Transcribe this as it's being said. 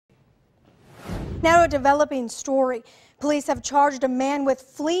Now, a developing story. Police have charged a man with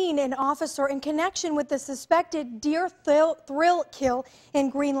fleeing an officer in connection with the suspected deer thrill kill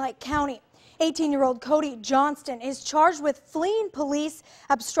in Green Lake County. 18-year-old Cody Johnston is charged with fleeing police,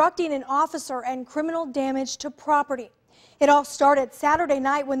 obstructing an officer, and criminal damage to property. It all started Saturday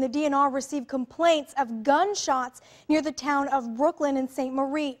night when the DNR received complaints of gunshots near the town of Brooklyn and St.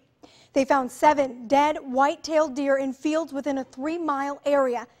 Marie. They found 7 dead white-tailed deer in fields within a 3-mile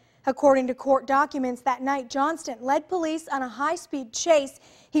area. According to court documents that night, Johnston led police on a high-speed chase.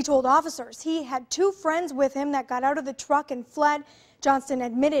 He told officers he had 2 friends with him that got out of the truck and fled. Johnston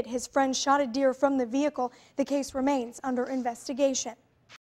admitted his friend shot a deer from the vehicle. The case remains under investigation.